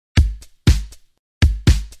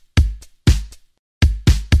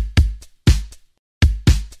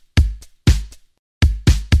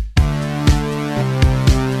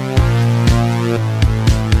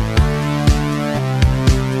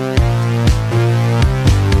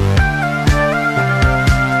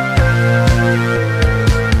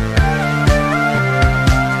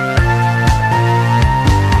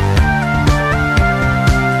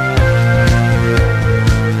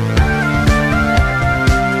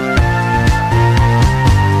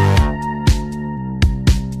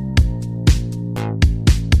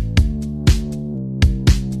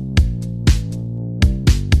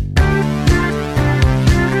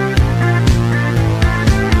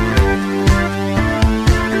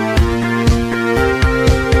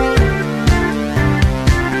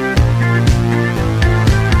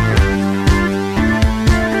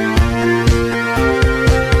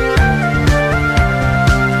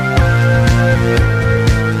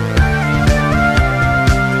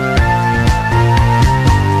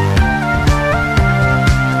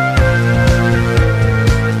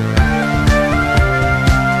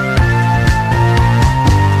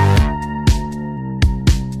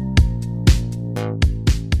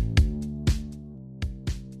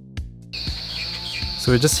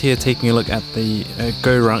So we're just here taking a look at the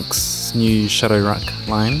Goruck's new Shadow Ruck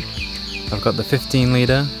line. I've got the 15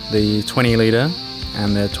 litre, the 20 litre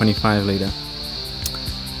and the 25 litre.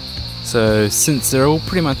 So since they're all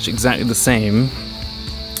pretty much exactly the same,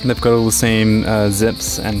 they've got all the same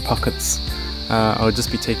zips and pockets, I'll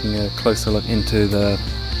just be taking a closer look into the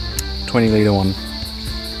 20 litre one.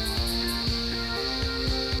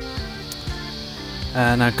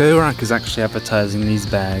 Now Goruck is actually advertising these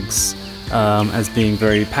bags as being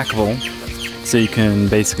very packable, so you can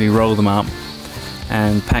basically roll them up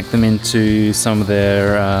and pack them into some of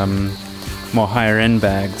their more higher end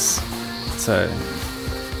bags, so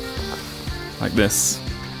like this.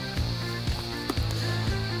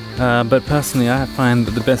 But personally I find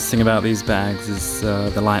that the best thing about these bags is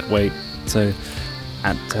the lightweight. So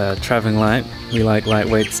at Travelling Light we like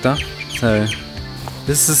lightweight stuff, so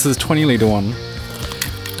this is the 20 litre one,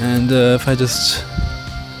 and if I just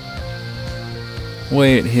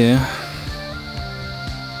weigh it here,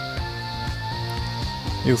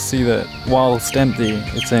 you'll see that whilst empty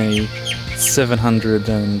it's only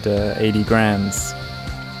 780 grams.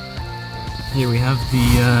 Here we have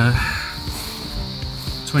the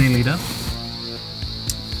 20 litre.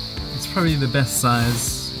 It's probably the best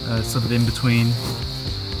size, sort of in between.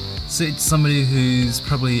 Suits somebody who's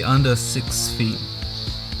probably under 6 feet.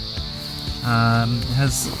 It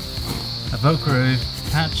has a Velcro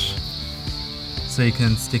patch, so you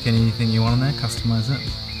can stick anything you want on there, customize it.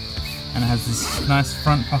 And it has this nice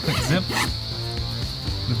front pocket zip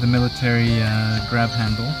with the military grab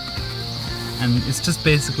handle. And it's just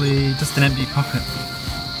basically just an empty pocket.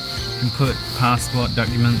 You can put passport,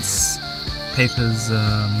 documents, papers,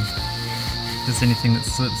 just anything that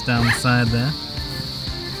slips down the side there.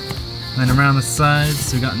 And then around the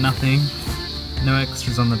sides we got nothing, no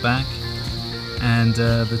extras on the back. And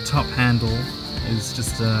the top handle is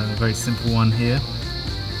just a very simple one here.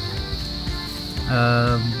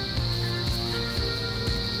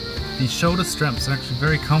 The shoulder straps are actually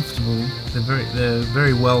very comfortable. They're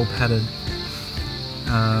very well padded.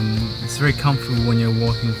 It's very comfortable when you're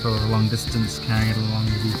walking for a long distance, carrying it along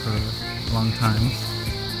with you for a long time.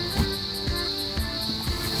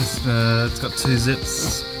 It's got 2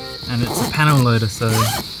 zips, and it's a panel loader, so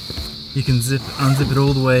you can unzip it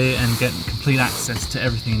all the way and get complete access to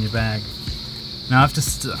everything in your bag. Now I've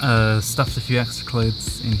just stuffed a few extra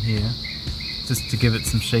clothes in here just to give it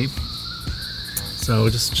some shape. So I'll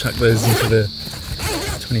just chuck those into the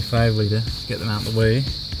 25 litre to get them out of the way.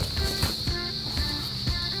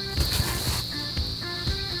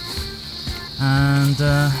 And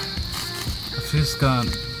I've just got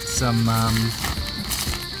some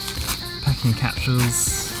packing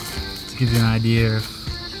capsules to give you an idea of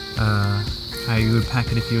how you would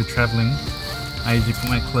pack it if you were travelling. I usually put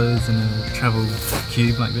my clothes in a travel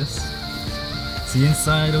cube like this. So the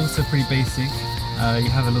inside also pretty basic. You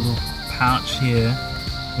have a little pouch here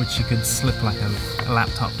which you could slip like a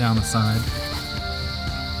laptop down the side.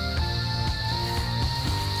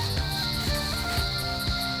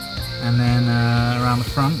 And then around the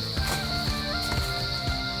front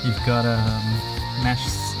you've got a mesh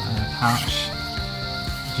pouch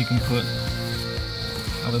that you can put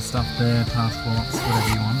other stuff there, passports, whatever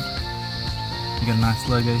you want. You got a nice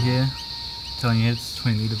logo here telling you it's a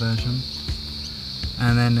 20 litre version.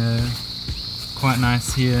 And then quite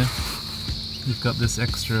nice here, you've got this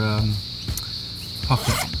extra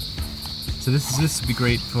pocket. So this would be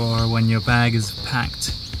great for when your bag is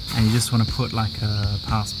packed and you just want to put like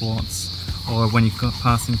passports, or when you're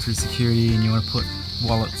passing through security and you want to put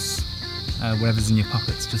wallets, whatever's in your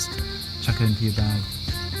pockets, just chuck it into your bag.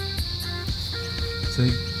 So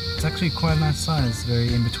it's actually quite a nice size,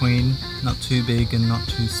 very in between, not too big and not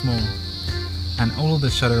too small. And all of the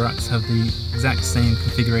Shadow Rucks have the exact same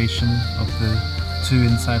configuration of the 2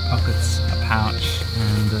 inside pockets, a pouch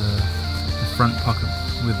and the front pocket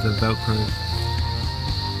with the Velcro.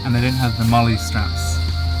 And they don't have the molly straps.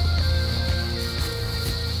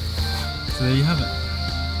 So there you have it.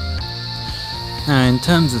 Now in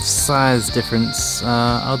terms of size difference,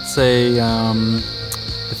 I'd say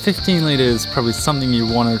the 15 litre is probably something you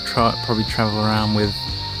want to probably travel around with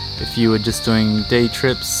if you were just doing day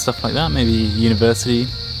trips, stuff like that, maybe university.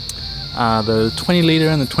 The 20 litre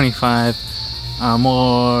and the 25 are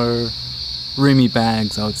more roomy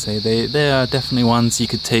bags, I would say. They are definitely ones you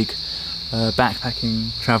could take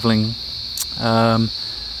backpacking, travelling. The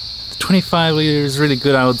 25 litre is really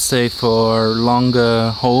good, I would say, for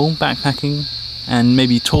longer haul backpacking and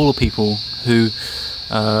maybe taller people who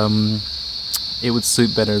it would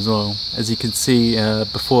suit better as well. As you can see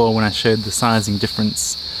before when I showed the sizing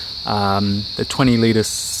difference, The 20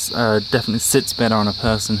 litres definitely sits better on a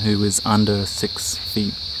person who is under 6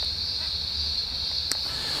 feet.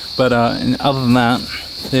 But other than that,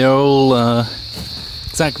 they're all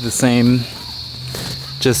exactly the same,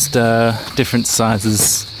 just different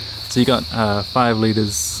sizes. So you got 5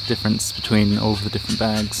 litres difference between all of the different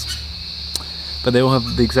bags. But they all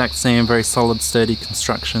have the exact same very solid, sturdy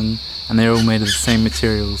construction, and they're all made of the same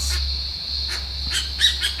materials.